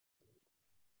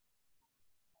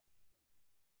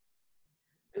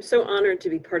I'm so honored to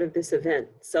be part of this event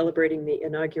celebrating the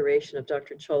inauguration of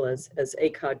Dr. Cholas as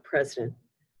ACOG president.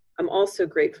 I'm also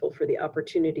grateful for the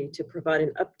opportunity to provide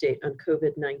an update on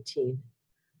COVID-19.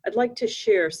 I'd like to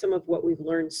share some of what we've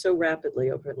learned so rapidly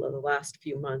over the last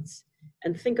few months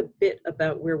and think a bit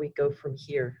about where we go from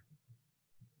here.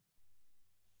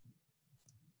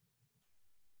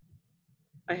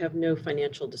 I have no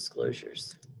financial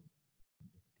disclosures.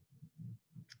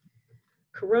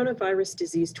 Coronavirus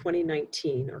disease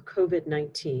 2019, or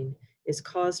COVID-19, is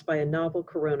caused by a novel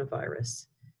coronavirus.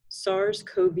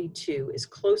 SARS-CoV-2 is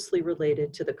closely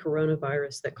related to the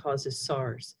coronavirus that causes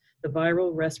SARS, the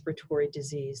viral respiratory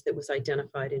disease that was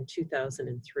identified in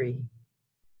 2003.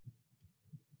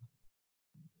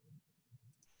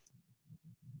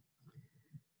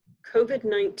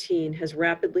 COVID-19 has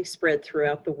rapidly spread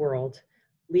throughout the world,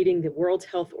 leading the World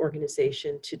Health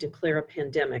Organization to declare a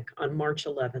pandemic on March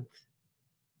 11th.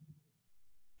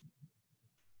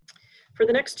 For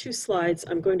the next two slides,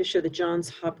 I'm going to show the Johns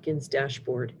Hopkins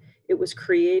dashboard. It was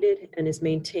created and is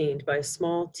maintained by a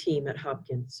small team at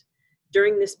Hopkins.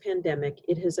 During this pandemic,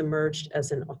 it has emerged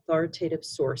as an authoritative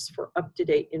source for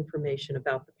up-to-date information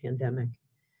about the pandemic.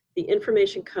 The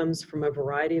information comes from a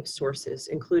variety of sources,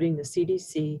 including the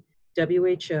CDC,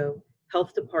 WHO,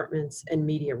 health departments, and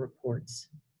media reports.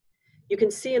 You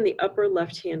can see in the upper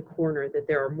left-hand corner that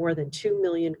there are more than 2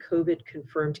 million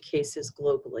COVID-confirmed cases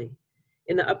globally.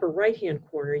 In the upper right-hand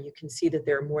corner, you can see that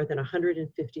there are more than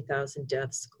 150,000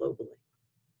 deaths globally.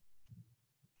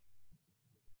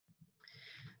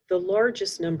 The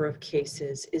largest number of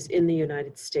cases is in the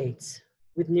United States,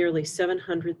 with nearly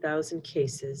 700,000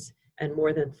 cases and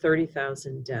more than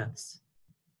 30,000 deaths.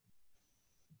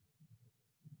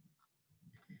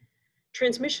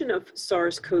 Transmission of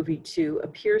SARS-CoV-2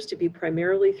 appears to be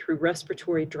primarily through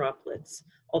respiratory droplets,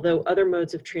 although other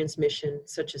modes of transmission,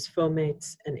 such as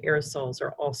fomites and aerosols,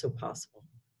 are also possible.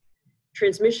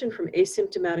 Transmission from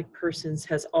asymptomatic persons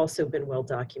has also been well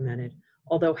documented,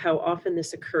 although how often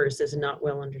this occurs is not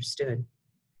well understood.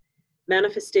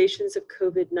 Manifestations of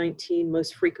COVID-19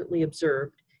 most frequently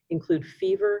observed include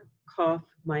fever, cough,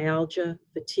 myalgia,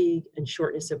 fatigue, and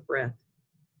shortness of breath.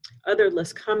 Other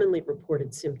less commonly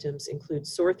reported symptoms include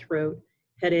sore throat,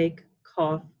 headache,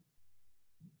 cough,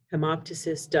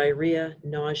 hemoptysis, diarrhea,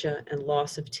 nausea, and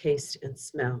loss of taste and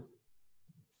smell.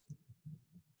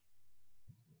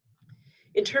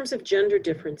 In terms of gender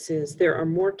differences, there are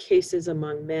more cases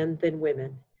among men than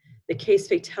women. The case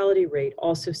fatality rate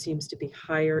also seems to be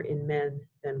higher in men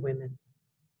than women.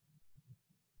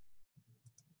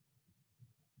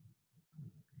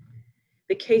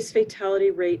 The case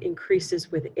fatality rate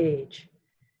increases with age.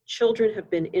 Children have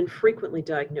been infrequently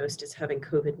diagnosed as having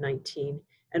COVID-19,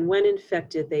 and when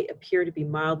infected, they appear to be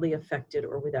mildly affected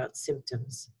or without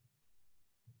symptoms.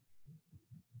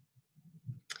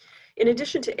 In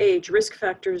addition to age, risk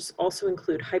factors also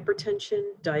include hypertension,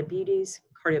 diabetes,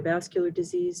 cardiovascular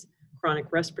disease, chronic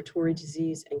respiratory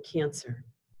disease, and cancer.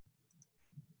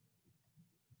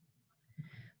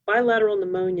 Bilateral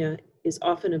pneumonia is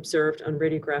often observed on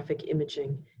radiographic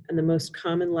imaging, and the most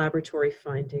common laboratory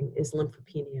finding is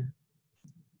lymphopenia.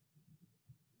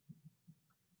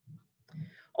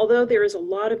 Although there is a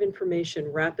lot of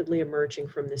information rapidly emerging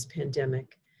from this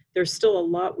pandemic, there's still a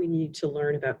lot we need to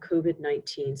learn about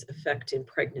COVID-19's effect in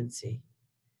pregnancy.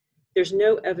 There's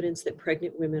no evidence that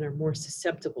pregnant women are more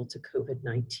susceptible to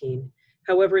COVID-19.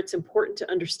 However, it's important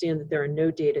to understand that there are no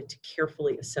data to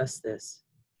carefully assess this.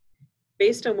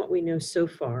 Based on what we know so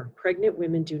far, pregnant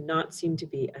women do not seem to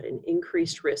be at an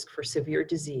increased risk for severe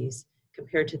disease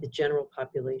compared to the general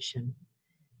population.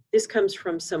 This comes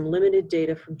from some limited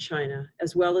data from China,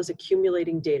 as well as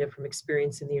accumulating data from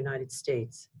experience in the United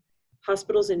States.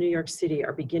 Hospitals in New York City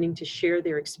are beginning to share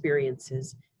their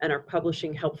experiences and are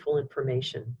publishing helpful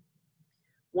information.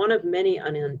 One of many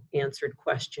unanswered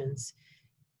questions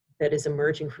that is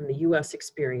emerging from the US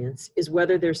experience is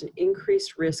whether there's an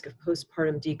increased risk of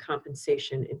postpartum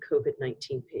decompensation in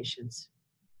COVID-19 patients.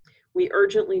 We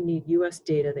urgently need US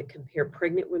data that compare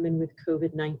pregnant women with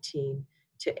COVID-19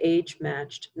 to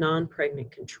age-matched,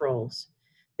 non-pregnant controls.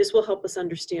 This will help us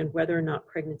understand whether or not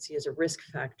pregnancy is a risk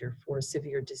factor for a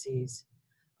severe disease.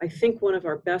 I think one of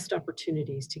our best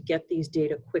opportunities to get these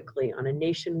data quickly on a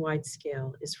nationwide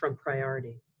scale is from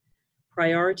Priority.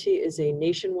 Priority is a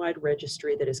nationwide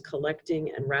registry that is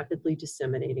collecting and rapidly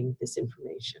disseminating this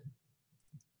information.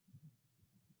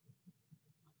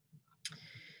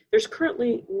 There's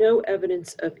currently no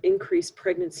evidence of increased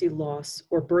pregnancy loss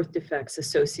or birth defects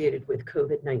associated with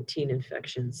COVID-19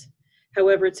 infections.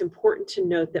 However, it's important to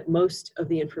note that most of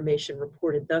the information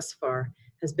reported thus far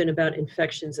has been about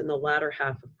infections in the latter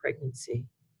half of pregnancy.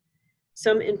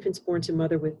 Some infants born to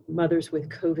mothers with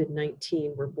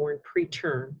COVID-19 were born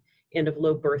preterm and of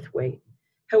low birth weight.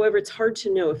 However, it's hard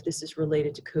to know if this is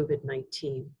related to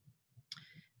COVID-19.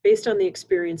 Based on the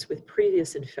experience with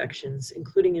previous infections,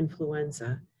 including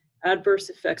influenza,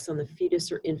 adverse effects on the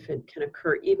fetus or infant can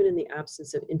occur even in the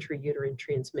absence of intrauterine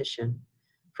transmission.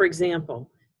 For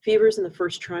example, fevers in the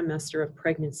first trimester of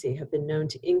pregnancy have been known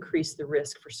to increase the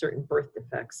risk for certain birth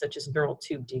defects, such as neural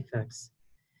tube defects.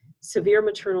 Severe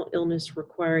maternal illness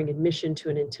requiring admission to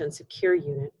an intensive care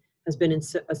unit has been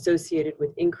associated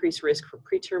with increased risk for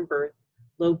preterm birth,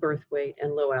 low birth weight,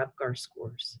 and low APGAR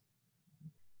scores.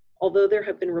 Although there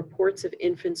have been reports of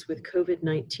infants with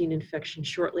COVID-19 infection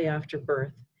shortly after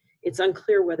birth, it's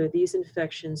unclear whether these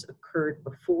infections occurred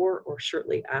before or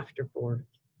shortly after birth.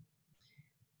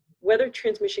 Whether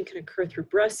transmission can occur through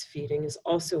breastfeeding is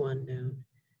also unknown.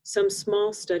 Some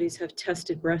small studies have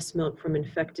tested breast milk from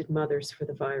infected mothers for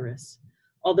the virus.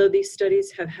 Although these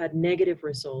studies have had negative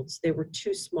results, they were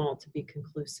too small to be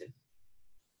conclusive.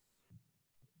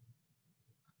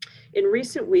 In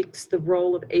recent weeks, the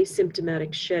role of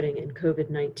asymptomatic shedding in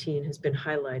COVID-19 has been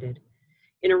highlighted.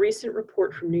 In a recent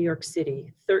report from New York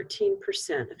City,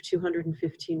 13% of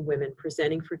 215 women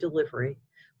presenting for delivery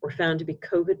were found to be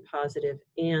COVID positive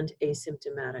and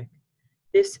asymptomatic.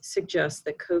 This suggests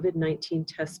that COVID-19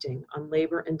 testing on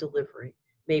labor and delivery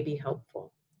may be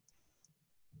helpful.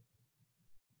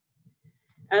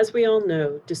 As we all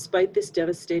know, despite this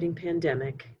devastating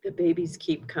pandemic, the babies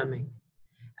keep coming.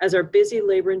 As our busy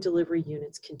labor and delivery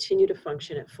units continue to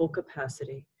function at full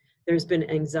capacity, there's been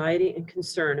anxiety and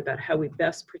concern about how we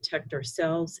best protect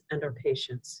ourselves and our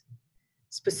patients.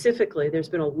 Specifically, there's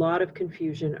been a lot of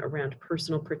confusion around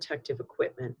personal protective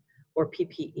equipment, or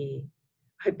PPE.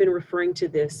 I've been referring to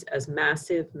this as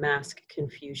massive mask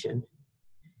confusion.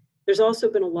 There's also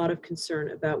been a lot of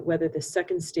concern about whether the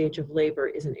second stage of labor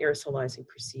is an aerosolizing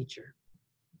procedure.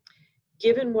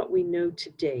 Given what we know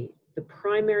to date, the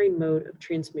primary mode of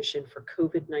transmission for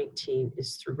COVID-19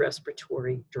 is through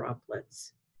respiratory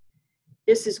droplets.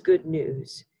 This is good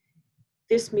news.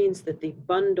 This means that the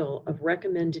bundle of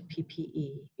recommended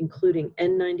PPE, including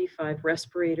N95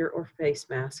 respirator or face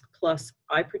mask, plus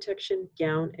eye protection,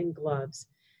 gown, and gloves,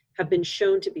 have been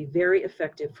shown to be very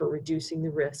effective for reducing the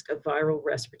risk of viral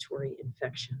respiratory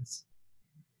infections.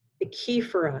 The key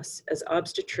for us as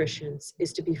obstetricians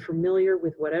is to be familiar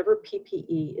with whatever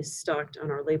PPE is stocked on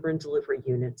our labor and delivery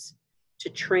units, to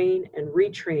train and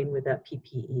retrain with that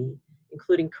PPE,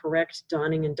 including correct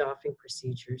donning and doffing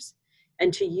procedures,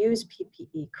 and to use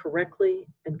PPE correctly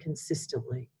and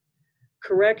consistently.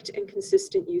 Correct and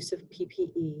consistent use of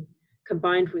PPE,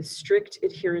 combined with strict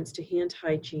adherence to hand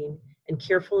hygiene and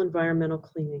careful environmental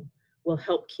cleaning, will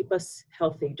help keep us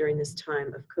healthy during this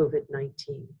time of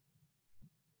COVID-19.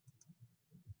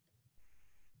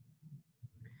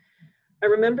 I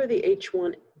remember the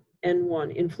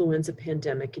H1N1 influenza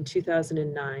pandemic in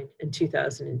 2009 and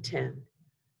 2010.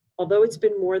 Although it's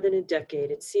been more than a decade,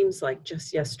 it seems like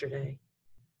just yesterday.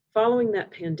 Following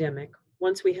that pandemic,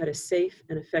 once we had a safe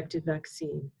and effective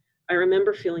vaccine, I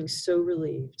remember feeling so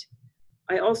relieved.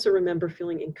 I also remember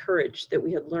feeling encouraged that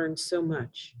we had learned so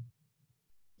much.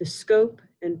 The scope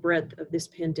and breadth of this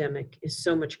pandemic is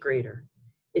so much greater.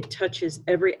 It touches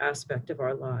every aspect of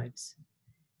our lives.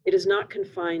 It is not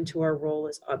confined to our role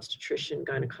as obstetrician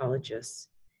gynecologists.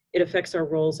 It affects our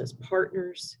roles as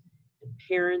partners and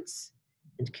parents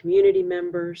and community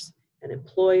members and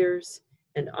employers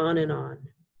and on and on.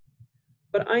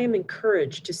 But I am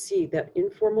encouraged to see that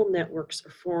informal networks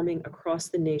are forming across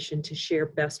the nation to share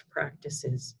best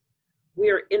practices. We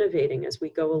are innovating as we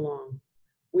go along.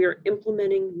 We are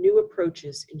implementing new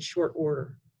approaches in short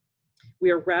order. We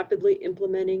are rapidly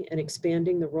implementing and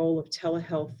expanding the role of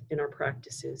telehealth in our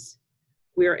practices.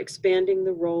 We are expanding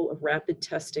the role of rapid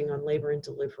testing on labor and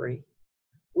delivery.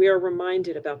 We are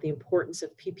reminded about the importance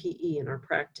of PPE in our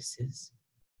practices.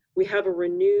 We have a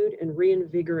renewed and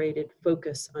reinvigorated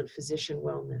focus on physician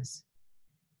wellness.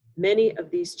 Many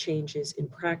of these changes in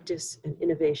practice and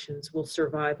innovations will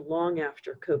survive long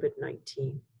after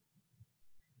COVID-19.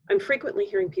 I'm frequently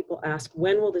hearing people ask,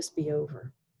 when will this be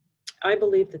over? I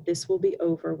believe that this will be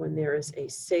over when there is a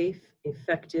safe,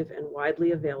 effective, and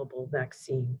widely available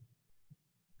vaccine.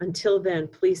 Until then,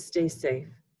 please stay safe.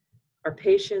 Our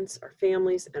patients, our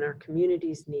families, and our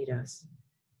communities need us.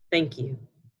 Thank you.